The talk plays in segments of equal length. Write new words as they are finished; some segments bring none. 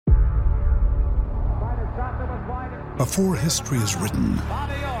Before history is written,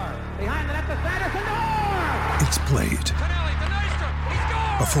 it's played.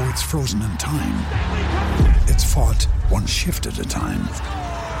 Before it's frozen in time, it's fought one shift at a time.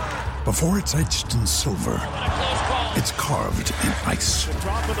 Before it's etched in silver, it's carved in ice.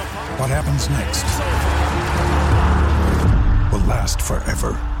 What happens next will last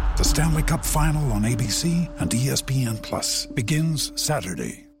forever. The Stanley Cup Final on ABC and ESPN Plus begins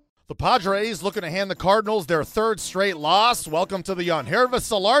Saturday. The Padres looking to hand the Cardinals their third straight loss. Welcome to the Yangervis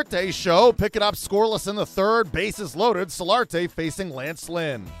Solarte Show. Pick it up scoreless in the third. Bases loaded. Solarte facing Lance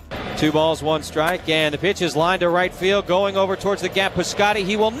Lynn. 2 balls, 1 strike, and the pitch is lined to right field, going over towards the gap. Piscotty,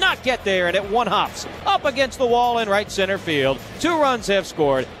 he will not get there, and it one hops up against the wall in right center field. 2 runs have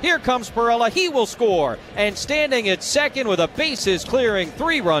scored. Here comes Perella. He will score. And standing at second with a bases clearing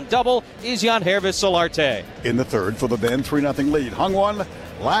 3-run double is Yangervis Solarte. In the third for the then 3-0 lead. Hung one.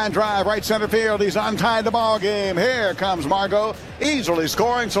 Line drive, right center field. He's untied the ball game. Here comes Margot, easily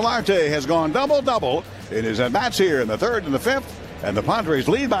scoring. Solarte has gone double-double in his at-bats here in the third and the fifth, and the Padres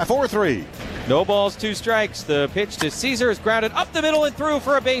lead by 4-3. No balls, 2 strikes. The pitch to Caesar is grounded up the middle and through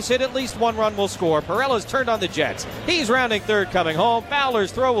for a base hit. At least 1 run will score. Perella's turned on the Jets. He's rounding third coming home.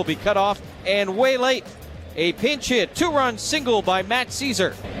 Fowler's throw will be cut off and way late. A pinch hit, 2-run single by Matt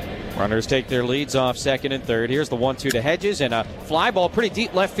Caesar. Runners take their leads off second and third. Here's the 1-2 to Hedges and a fly ball pretty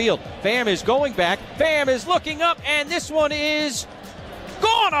deep left field. Pham is going back. Pham is looking up, and this one is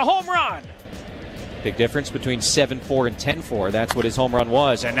gone, a home run. Big difference between 7-4 and 10-4. That's what his home run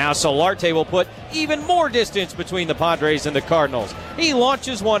was. And now Solarte will put even more distance between the Padres and the Cardinals. He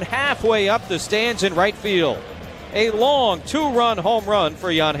launches one halfway up the stands in right field. A long 2-run home run for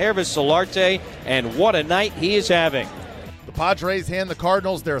Yangervis Solarte, and what a night he is having. The Padres hand the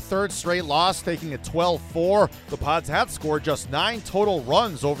Cardinals their third straight loss, taking it 12-4. The Pods had scored just 9 total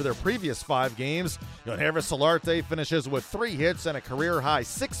runs over their previous 5 games. Yangervis Solarte finishes with 3 hits and a career-high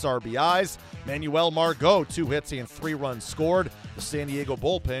 6 RBIs. Manuel Margot, 2 hits and 3 runs scored. The San Diego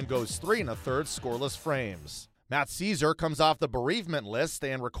bullpen goes 3 1/3 scoreless frames. Matt Caesar comes off the bereavement list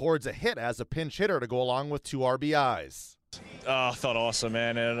and records a hit as a pinch hitter to go along with 2 RBIs. I felt awesome,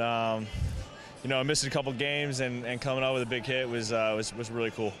 man, and I missed a couple games, and coming out with a big hit was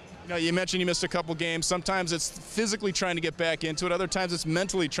really cool. You mentioned you missed a couple games. Sometimes it's physically trying to get back into it. Other times it's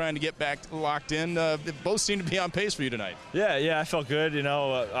mentally trying to get back locked in. Both seem to be on pace for you tonight. Yeah, I felt good. I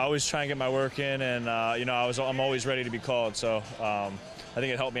always try and get my work in, and I'm always ready to be called. So I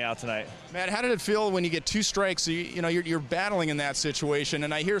think it helped me out tonight. Matt, how did it feel when you get 2 strikes? You're battling in that situation,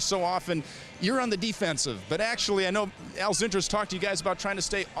 and I hear so often you're on the defensive. But actually, I know Al Zinter's talked to you guys about trying to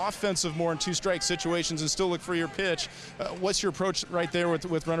stay offensive more in 2-strike situations and still look for your pitch. What's your approach right there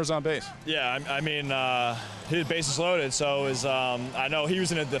with runners on base? Yeah, he had bases loaded, so I know he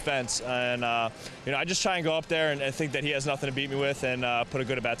was in a defense, and I just try and go up there and think that he has nothing to beat me with, and put a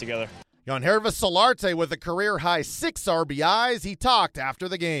good at-bat together. Yangervis Solarte with a career-high 6 RBIs. He talked after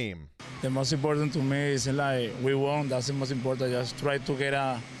the game. The most important to me is we won. That's the most important. Just try to get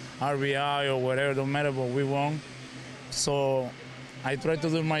a RBI or whatever, don't matter, but we won. So I try to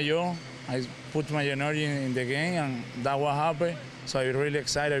do my job. I put my energy in the game, and that's what happened. So I'm really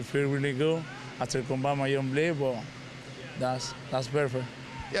excited. I feel really good after combat my own bleed, but that's perfect.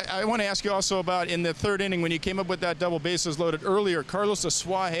 Yeah, I want to ask you also about in the third inning when you came up with that double bases loaded earlier. Carlos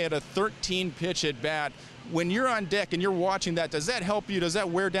Asuaje had a 13-pitch at bat. When you're on deck and you're watching that, does that help you? Does that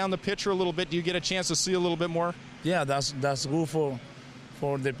wear down the pitcher a little bit? Do you get a chance to see a little bit more? Yeah, that's good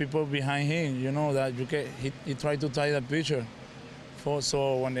for the people behind him. That he tried to tie the pitcher.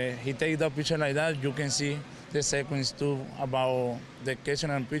 So when he takes the pitcher like that, you can see the sequence too about the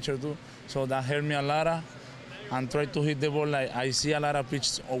catcher and pitcher too. So that helped me a lot. And try to hit the ball like I see a lot of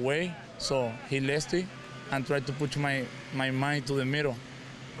pitches away, so he lefty, and try to put my mind to the middle.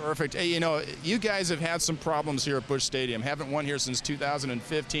 Perfect. Hey, you guys have had some problems here at Busch Stadium. Haven't won here since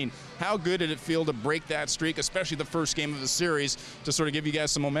 2015. How good did it feel to break that streak, especially the first game of the series, to sort of give you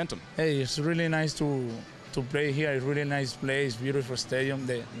guys some momentum? Hey, it's really nice to play here. It's really nice place, beautiful stadium.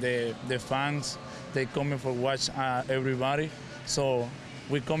 The fans, they come in for watch everybody. So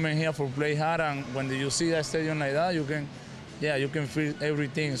we come in here for play hard, and when you see that stadium like that, you can feel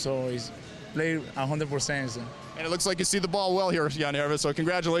everything. So it's play 100%. And it looks like you see the ball well here, Yangervis. So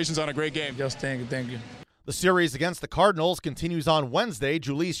congratulations on a great game. Just thank you. The series against the Cardinals continues on Wednesday.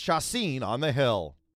 Jhoulys Chacín on the hill.